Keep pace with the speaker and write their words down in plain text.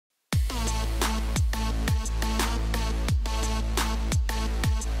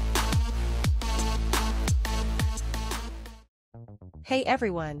Hey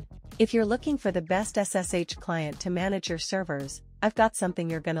everyone! If you're looking for the best SSH client to manage your servers, I've got something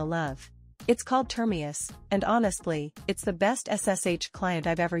you're gonna love. It's called Termius, and honestly, it's the best SSH client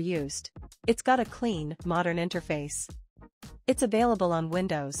I've ever used. It's got a clean, modern interface. It's available on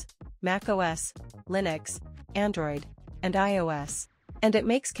Windows, macOS, Linux, Android, and iOS, and it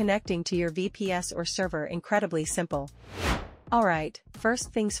makes connecting to your VPS or server incredibly simple. Alright,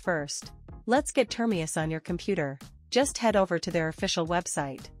 first things first. Let's get Termius on your computer. Just head over to their official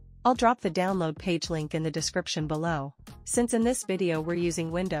website. I'll drop the download page link in the description below. Since in this video we're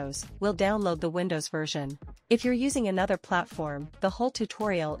using Windows, we'll download the Windows version. If you're using another platform, the whole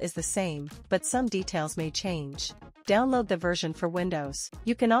tutorial is the same, but some details may change. Download the version for Windows.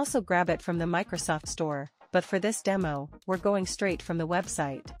 You can also grab it from the Microsoft Store, but for this demo, we're going straight from the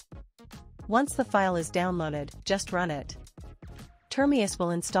website. Once the file is downloaded, just run it. Termius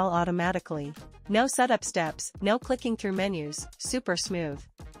will install automatically. No setup steps, no clicking through menus, super smooth.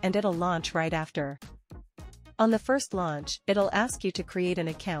 And it'll launch right after. On the first launch, it'll ask you to create an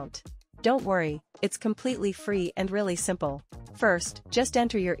account. Don't worry, it's completely free and really simple. First, just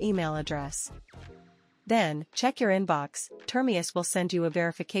enter your email address. Then, check your inbox. Termius will send you a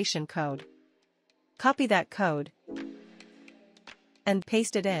verification code. Copy that code and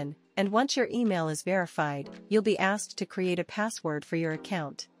paste it in, and once your email is verified, you'll be asked to create a password for your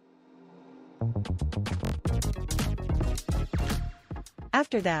account.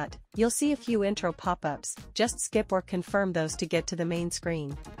 After that, you'll see a few intro pop-ups. Just skip or confirm those to get to the main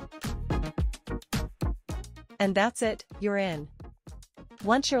screen. And that's it, you're in.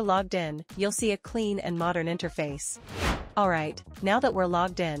 Once you're logged in, you'll see a clean and modern interface. Alright, now that we're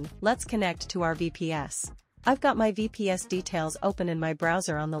logged in, let's connect to our VPS. I've got my VPS details open in my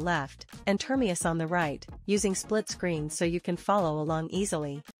browser on the left, and Termius on the right, using split screen so you can follow along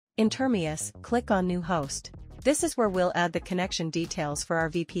easily. In Termius, click on New Host. This is where we'll add the connection details for our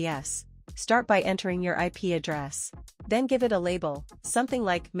VPS. Start by entering your IP address. Then give it a label, something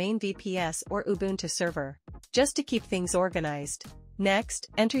like Main VPS or Ubuntu Server, just to keep things organized. Next,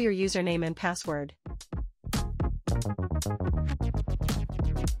 enter your username and password.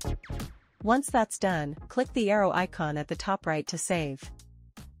 Once that's done, click the arrow icon at the top right to save.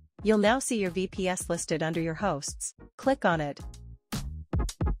 You'll now see your VPS listed under your hosts. Click on it.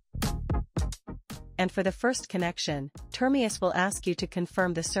 And for the first connection, Termius will ask you to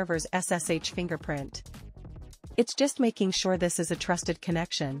confirm the server's SSH fingerprint. It's just making sure this is a trusted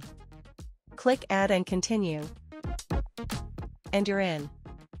connection. Click Add and Continue. And you're in.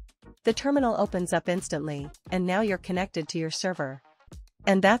 The terminal opens up instantly, and now you're connected to your server.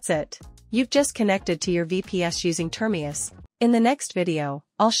 And that's it. You've just connected to your VPS using Termius. In the next video,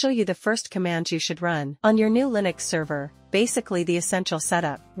 I'll show you the first command you should run on your new Linux server, basically the essential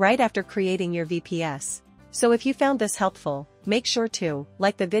setup, right after creating your VPS. So if you found this helpful, make sure to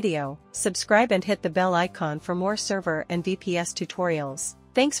like the video, subscribe and hit the bell icon for more server and VPS tutorials.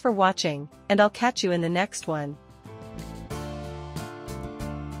 Thanks for watching, and I'll catch you in the next one.